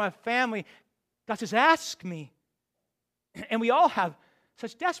friends, and we don't have family. God says, ask me. And we all have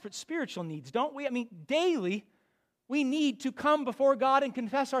such desperate spiritual needs, don't we? Daily, we need to come before God and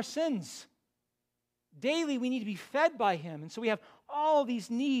confess our sins. Daily, we need to be fed by Him. And so we have all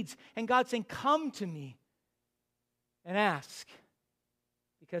these needs. And God's saying, come to me and ask.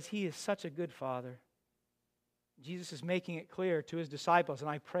 Because He is such a good Father. Jesus is making it clear to His disciples, and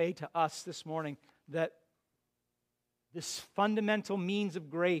I pray to us this morning that this fundamental means of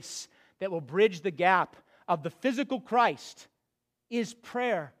grace that will bridge the gap of the physical Christ is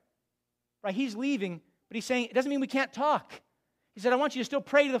prayer. Right? He's leaving, but He's saying it doesn't mean we can't talk. He said, I want you to still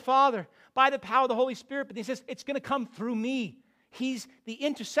pray to the Father by the power of the Holy Spirit, but He says, it's going to come through me. He's the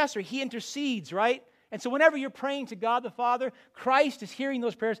intercessor. He intercedes, right? And so whenever you're praying to God the Father, Christ is hearing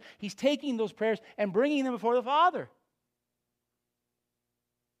those prayers. He's taking those prayers and bringing them before the Father.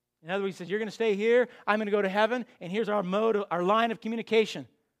 In other words, He says, you're going to stay here, I'm going to go to heaven, and here's our mode, our line of communication.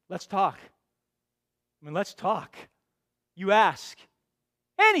 Let's talk. Let's talk. You ask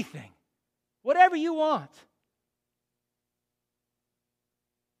anything, whatever you want.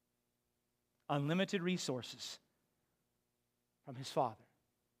 Unlimited resources from His Father.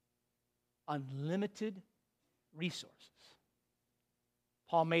 Unlimited resources.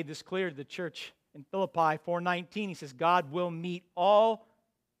 Paul made this clear to the church in Philippi 4:19. He says, God will meet all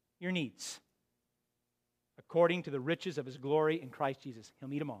your needs according to the riches of His glory in Christ Jesus. He'll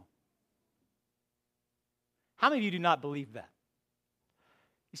meet them all. How many of you do not believe that?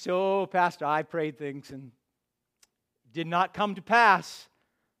 You say, oh, Pastor, I prayed things and did not come to pass.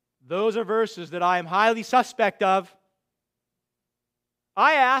 Those are verses that I am highly suspect of.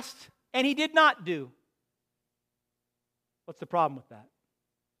 I asked, and He did not do. What's the problem with that?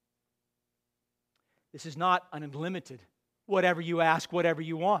 This is not an unlimited, whatever you ask, whatever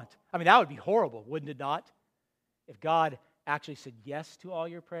you want. That would be horrible, wouldn't it not? If God actually said yes to all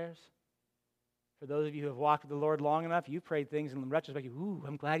your prayers. For those of you who have walked with the Lord long enough, you've prayed things in retrospect, ooh,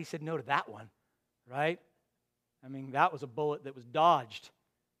 I'm glad he said no to that one, right? I mean, that was a bullet that was dodged,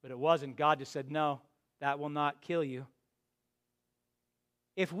 but it wasn't. God just said, no, that will not kill you.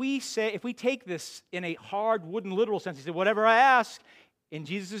 If we take this in a hard, wooden, literal sense, he said, whatever I ask in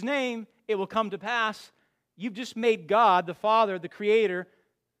Jesus' name, it will come to pass. You've just made God, the Father, the Creator,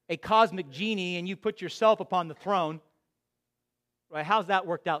 a cosmic genie, and you put yourself upon the throne. Right? How's that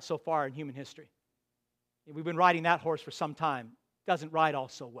worked out so far in human history? We've been riding that horse for some time. It doesn't ride all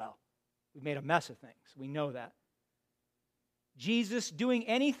so well. We've made a mess of things. We know that. Jesus doing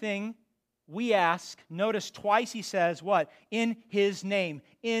anything we ask, notice twice he says what? In his name.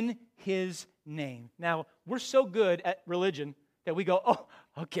 In his name. Now, we're so good at religion that we go, oh,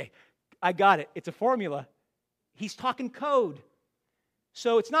 okay, I got it. It's a formula. He's talking code.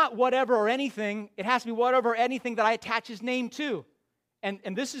 So it's not whatever or anything. It has to be whatever or anything that I attach his name to.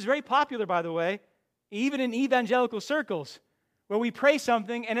 And this is very popular, by the way, even in evangelical circles, where we pray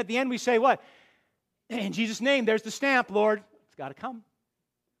something and at the end we say what? In Jesus' name, there's the stamp, Lord. It's got to come.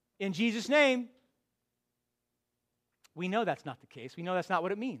 In Jesus' name. We know that's not the case. We know that's not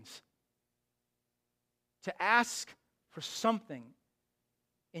what it means. To ask for something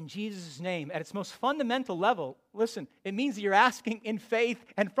in Jesus' name at its most fundamental level, listen, it means that you're asking in faith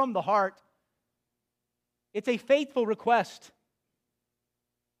and from the heart. It's a faithful request.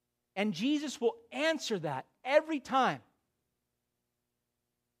 And Jesus will answer that every time.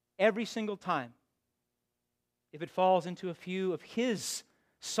 Every single time. If it falls into a few of his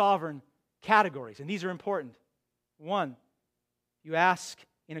sovereign categories. And these are important. One, you ask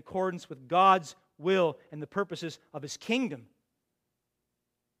in accordance with God's will and the purposes of his kingdom.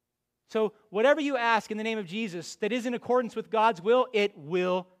 So whatever you ask in the name of Jesus that is in accordance with God's will, it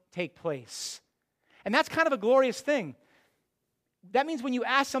will take place. And that's kind of a glorious thing. That means when you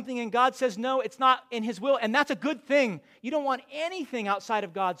ask something and God says no, it's not in his will, and that's a good thing. You don't want anything outside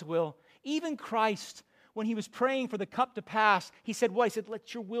of God's will. Even Christ, when he was praying for the cup to pass, he said what? He said,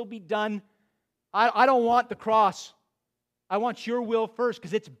 let your will be done. I don't want the cross. I want your will first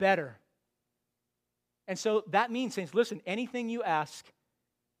because it's better. And so that means, saints, listen, anything you ask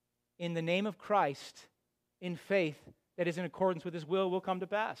in the name of Christ, in faith, that is in accordance with his will come to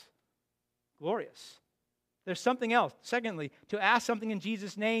pass. Glorious. There's something else. Secondly, to ask something in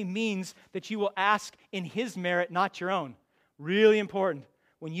Jesus' name means that you will ask in his merit, not your own. Really important.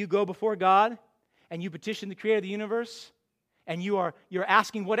 When you go before God and you petition the creator of the universe and you're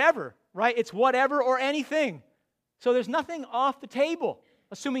asking whatever, right? It's whatever or anything. So there's nothing off the table.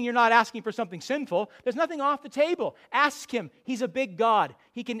 Assuming you're not asking for something sinful, there's nothing off the table. Ask him. He's a big God.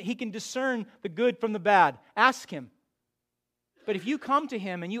 He can discern the good from the bad. Ask him. But if you come to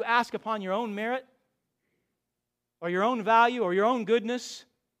him and you ask upon your own merit or your own value or your own goodness,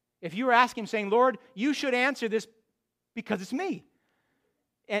 if you were asking him saying, Lord, you should answer this because it's me.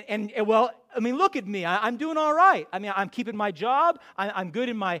 And well, I mean, look at me. I'm doing all right. I mean, I'm keeping my job. I'm good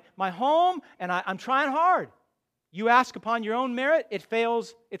in my home, and I'm trying hard. You ask upon your own merit, it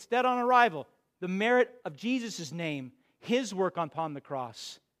fails. It's dead on arrival. The merit of Jesus' name, his work upon the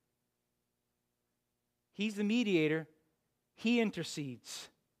cross. He's the mediator. He intercedes.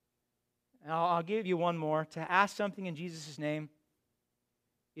 Now, I'll give you one more. To ask something in Jesus' name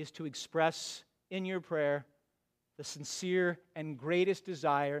is to express in your prayer the sincere and greatest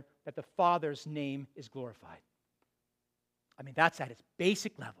desire that the Father's name is glorified. I mean, that's at its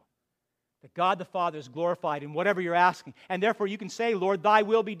basic level. That God the Father is glorified in whatever you're asking. And therefore you can say, Lord, thy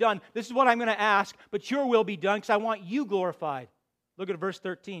will be done. This is what I'm going to ask, but your will be done because I want you glorified. Look at verse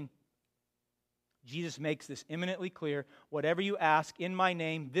 13. Jesus makes this eminently clear. Whatever you ask in my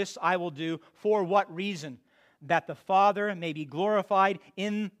name, this I will do. For what reason? That the Father may be glorified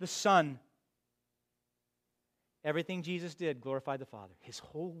in the Son. Everything Jesus did glorified the Father. His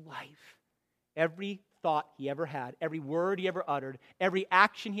whole life. Every thought he ever had, every word he ever uttered, every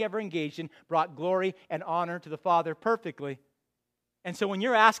action he ever engaged in brought glory and honor to the Father perfectly. And so when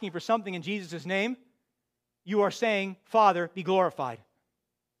you're asking for something in Jesus' name, you are saying, Father, be glorified.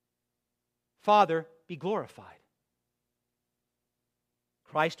 Father, be glorified.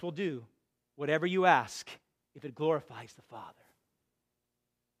 Christ will do whatever you ask if it glorifies the Father.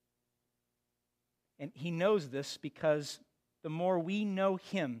 And he knows this because the more we know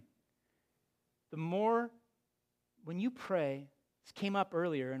him, the more, when you pray, this came up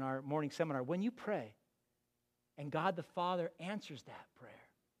earlier in our morning seminar, when you pray and God the Father answers that prayer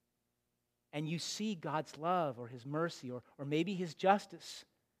and you see God's love or his mercy or maybe his justice,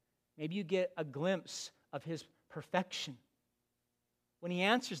 maybe you get a glimpse of his perfection. When he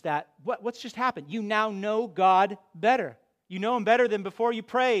answers that, what's just happened? You now know God better. You know Him better than before you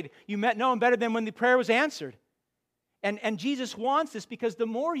prayed. You know Him better than when the prayer was answered. And Jesus wants this because the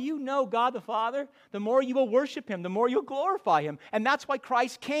more you know God the Father, the more you will worship Him, the more you'll glorify Him. And that's why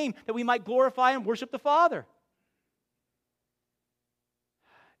Christ came, that we might glorify and worship the Father.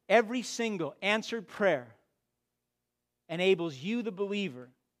 Every single answered prayer enables you, the believer,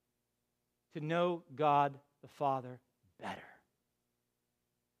 to know God the Father better.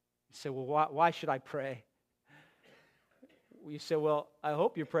 You say, well, why should I pray? You say, well, I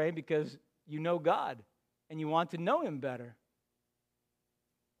hope you're praying because you know God and you want to know Him better.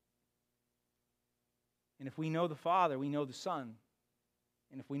 And if we know the Father, we know the Son.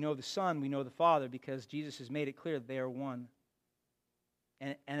 And if we know the Son, we know the Father, because Jesus has made it clear that they are one.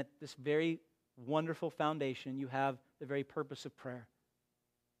 And at this very wonderful foundation, you have the very purpose of prayer.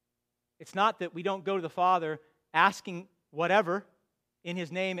 It's not that we don't go to the Father asking whatever in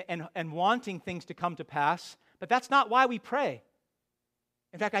His name and wanting things to come to pass, but that's not why we pray.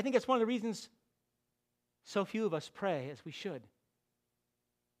 In fact, I think it's one of the reasons so few of us pray as we should.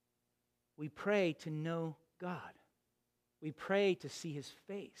 We pray to know God. We pray to see His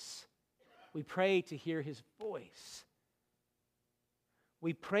face. We pray to hear His voice.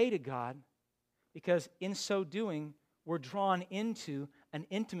 We pray to God because in so doing, we're drawn into an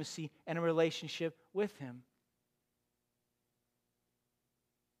intimacy and a relationship with Him.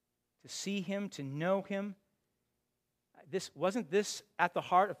 To see Him, to know Him. Wasn't this at the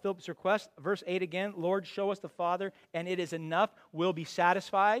heart of Philip's request? Verse 8 again, Lord, show us the Father, and it is enough. We'll be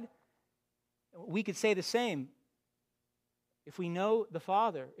satisfied. We could say the same. If we know the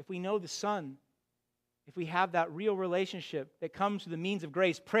Father, if we know the Son, if we have that real relationship that comes through the means of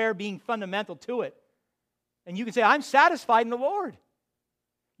grace, prayer being fundamental to it, and you can say, I'm satisfied in the Lord.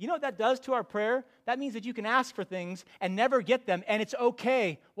 You know what that does to our prayer? That means that you can ask for things and never get them, and it's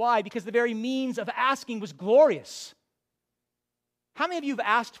okay. Why? Because the very means of asking was glorious. How many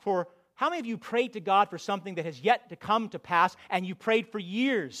of you prayed to God for something that has yet to come to pass, and you prayed for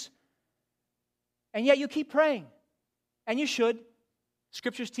years? And yet you keep praying. And you should.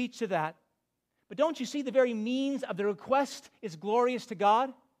 Scriptures teach to that. But don't you see the very means of the request is glorious to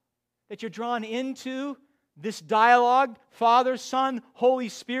God? That you're drawn into this dialogue, Father, Son, Holy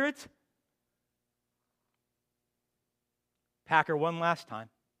Spirit? Packer, one last time.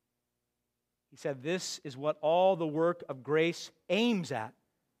 He said, this is what all the work of grace aims at.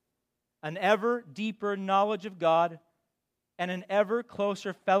 An ever deeper knowledge of God and an ever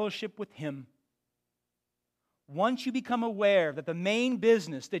closer fellowship with Him. Once you become aware that the main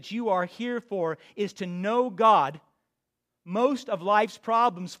business that you are here for is to know God, most of life's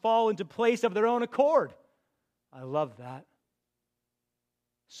problems fall into place of their own accord. I love that.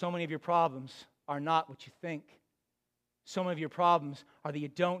 So many of your problems are not what you think. So many of your problems are that you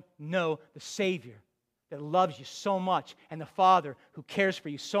don't know the Savior that loves you so much, and the Father who cares for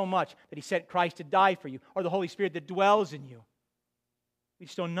you so much that He sent Christ to die for you, or the Holy Spirit that dwells in you. We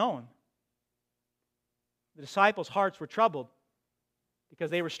just don't know Him. The disciples' hearts were troubled because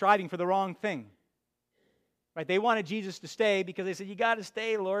they were striving for the wrong thing. Right? They wanted Jesus to stay because they said, you got to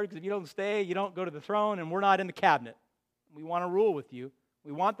stay, Lord, because if you don't stay, you don't go to the throne, and we're not in the cabinet. We want to rule with you.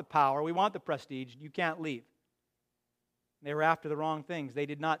 We want the power. We want the prestige. You can't leave. They were after the wrong things. They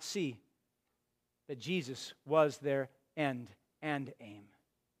did not see that Jesus was their end and aim.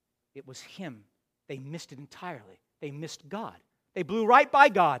 It was Him. They missed it entirely. They missed God. They blew right by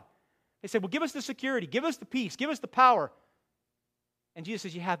God. They said, well, give us the security, give us the peace, give us the power. And Jesus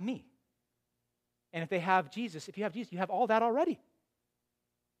says, you have me. And if you have Jesus, you have all that already.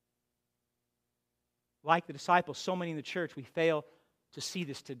 Like the disciples, so many in the church, we fail to see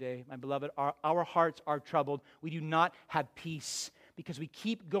this today, my beloved. Our hearts are troubled. We do not have peace because we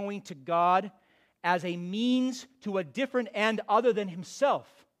keep going to God as a means to a different end other than Himself.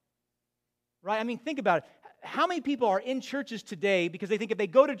 Right? I mean, think about it. How many people are in churches today because they think if they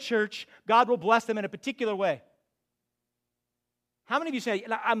go to church, God will bless them in a particular way? How many of you say,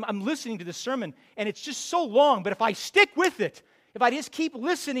 I'm listening to this sermon and it's just so long, but if I stick with it, if I just keep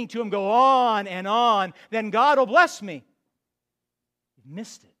listening to Him go on and on, then God will bless me. You've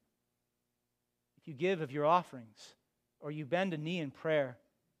missed it. If you give of your offerings or you bend a knee in prayer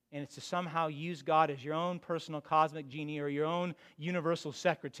and it's to somehow use God as your own personal cosmic genie or your own universal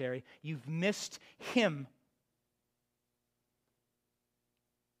secretary, you've missed Him.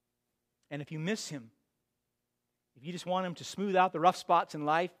 And if you miss Him, if you just want Him to smooth out the rough spots in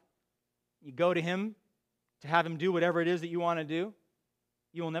life, you go to Him to have Him do whatever it is that you want to do,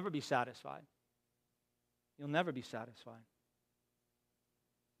 you will never be satisfied. You'll never be satisfied.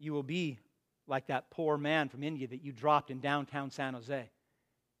 You will be like that poor man from India that you dropped in downtown San Jose.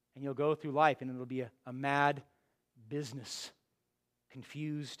 And you'll go through life and it'll be a mad, business,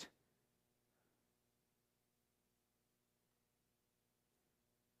 confused.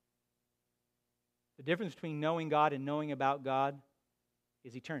 The difference between knowing God and knowing about God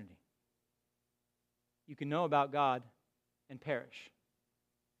is eternity. You can know about God and perish.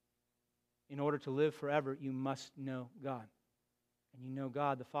 In order to live forever, you must know God. And you know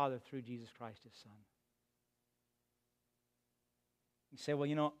God the Father through Jesus Christ, His Son. You say,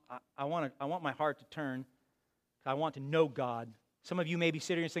 well, I want my heart to turn. I want to know God. Some of you may be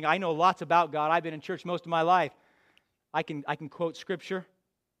sitting here and saying, I know lots about God. I've been in church most of my life. I can quote Scripture.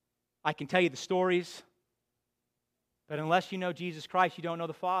 I can tell you the stories. But unless you know Jesus Christ, you don't know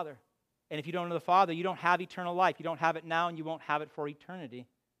the Father. And if you don't know the Father, you don't have eternal life. You don't have it now, and you won't have it for eternity.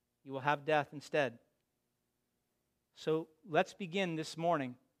 You will have death instead. So let's begin this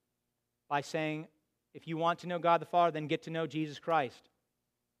morning by saying, if you want to know God the Father, then get to know Jesus Christ.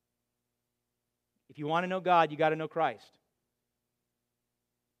 If you want to know God, you got to know Christ.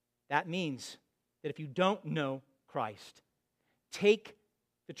 That means that if you don't know Christ, take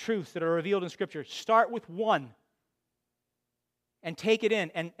the truths that are revealed in Scripture. Start with one and take it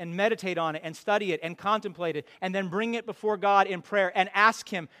in and meditate on it and study it and contemplate it and then bring it before God in prayer and ask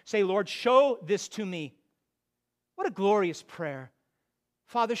Him, say, Lord, show this to me. What a glorious prayer.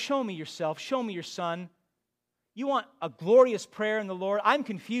 Father, show me yourself. Show me your Son. You want a glorious prayer in the Lord? I'm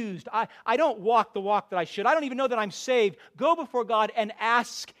confused. I don't walk the walk that I should. I don't even know that I'm saved. Go before God and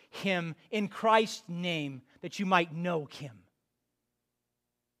ask Him in Christ's name that you might know Him.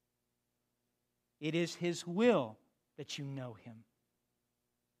 It is His will that you know Him.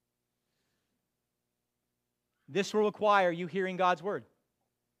 This will require you hearing God's Word.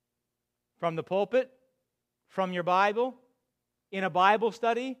 From the pulpit, from your Bible, in a Bible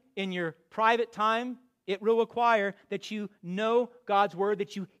study, in your private time, it will require that you know God's Word,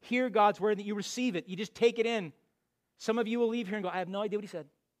 that you hear God's Word, that you receive it. You just take it in. Some of you will leave here and go, I have no idea what he said.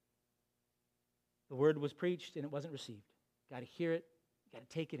 The Word was preached and it wasn't received. Got to hear it. Got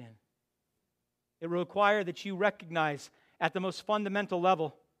to take it in. It will require that you recognize at the most fundamental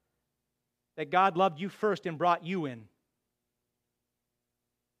level that God loved you first and brought you in.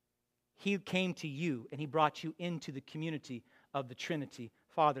 He came to you and He brought you into the community of the Trinity,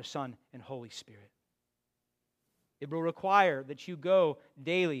 Father, Son, and Holy Spirit. It will require that you go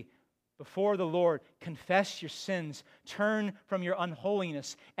daily before the Lord, confess your sins, turn from your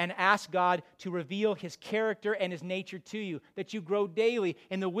unholiness, and ask God to reveal His character and His nature to you, that you grow daily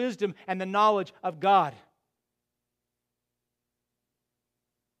in the wisdom and the knowledge of God.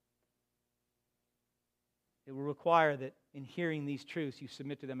 It will require that in hearing these truths, you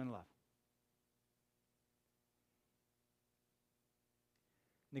submit to them in love.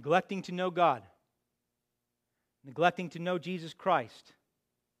 Neglecting to know God, neglecting to know Jesus Christ,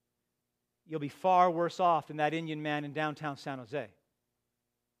 you'll be far worse off than that Indian man in downtown San Jose.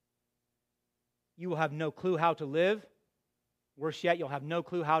 You will have no clue how to live. Worse yet, you'll have no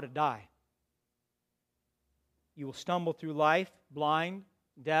clue how to die. You will stumble through life, blind,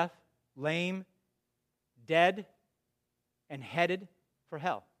 deaf, lame, dead, and headed for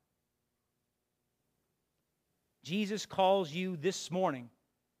hell. Jesus calls you this morning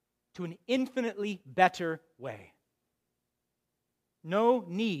to an infinitely better way. No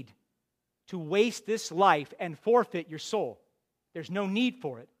need to waste this life and forfeit your soul. There's no need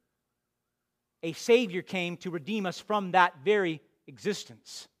for it. A Savior came to redeem us from that very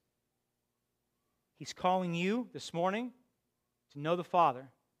existence. He's calling you this morning to know the Father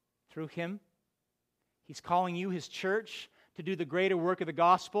through Him. He's calling you, His church, to do the greater work of the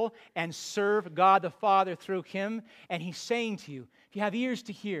gospel and serve God the Father through Him. And He's saying to you, if you have ears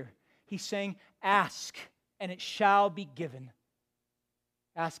to hear, He's saying, ask and it shall be given.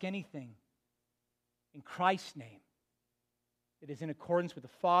 Ask anything in Christ's name. It is in accordance with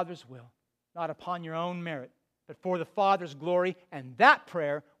the Father's will, not upon your own merit, but for the Father's glory, and that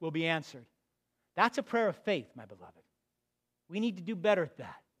prayer will be answered. That's a prayer of faith, my beloved. We need to do better at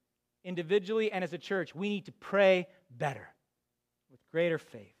that. Individually and as a church, we need to pray better with greater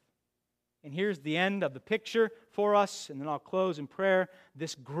faith. And here's the end of the picture for us, and then I'll close in prayer.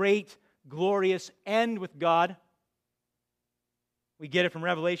 This great, glorious end with God. We get it from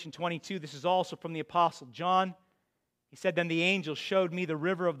Revelation 22. This is also from the Apostle John. He said, Then the angel showed me the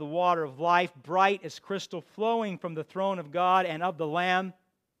river of the water of life, bright as crystal, flowing from the throne of God and of the Lamb.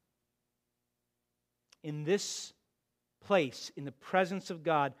 In this place, in the presence of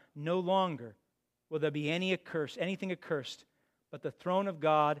God, no longer will there be anything accursed, but the throne of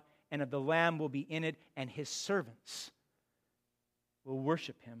God and of the Lamb will be in it, and His servants will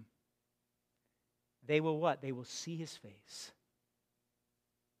worship Him. They will what? They will see His face.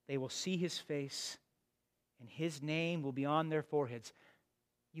 They will see His face, and His name will be on their foreheads.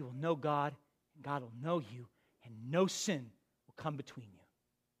 You will know God, and God will know you, and no sin will come between you.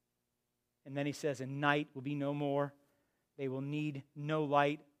 And then he says, and night will be no more. They will need no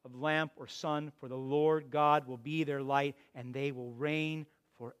light of lamp or sun, for the Lord God will be their light, and they will reign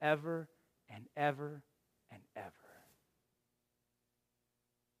forever and ever and ever.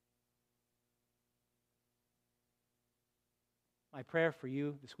 My prayer for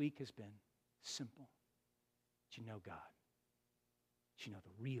you this week has been simple. That you know God. That you know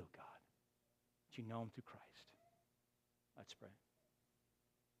the real God. That you know Him through Christ. Let's pray.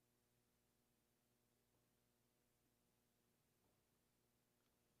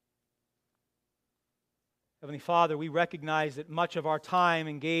 Heavenly Father, we recognize that much of our time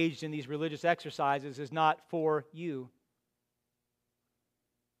engaged in these religious exercises is not for you.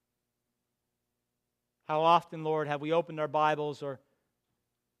 How often, Lord, have we opened our Bibles or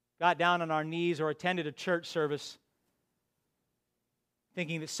got down on our knees or attended a church service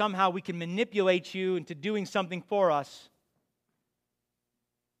thinking that somehow we can manipulate you into doing something for us?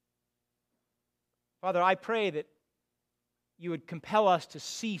 Father, I pray that you would compel us to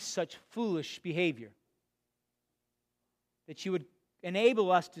cease such foolish behavior. That you would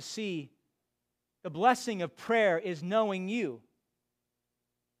enable us to see the blessing of prayer is knowing you.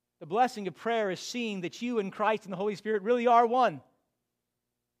 The blessing of prayer is seeing that you and Christ and the Holy Spirit really are one.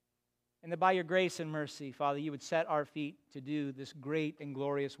 And that by your grace and mercy, Father, you would set our feet to do this great and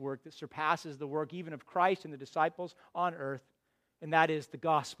glorious work that surpasses the work even of Christ and the disciples on earth, and that is the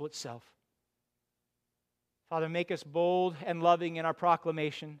gospel itself. Father, make us bold and loving in our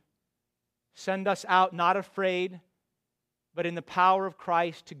proclamation. Send us out not afraid, but in the power of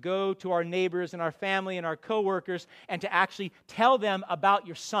Christ to go to our neighbors and our family and our co-workers and to actually tell them about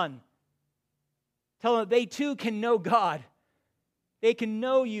your Son. Tell them that they too can know God. They can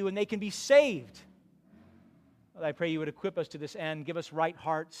know you and they can be saved. Well, I pray you would equip us to this end. Give us right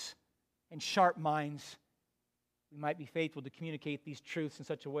hearts and sharp minds. We might be faithful to communicate these truths in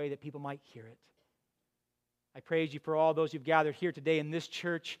such a way that people might hear it. I praise you for all those you've gathered here today in this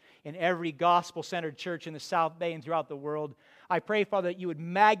church, in every gospel-centered church in the South Bay and throughout the world. I pray, Father, that you would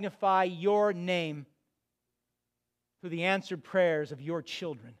magnify your name through the answered prayers of your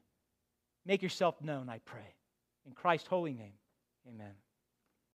children. Make yourself known, I pray. In Christ's holy name, amen.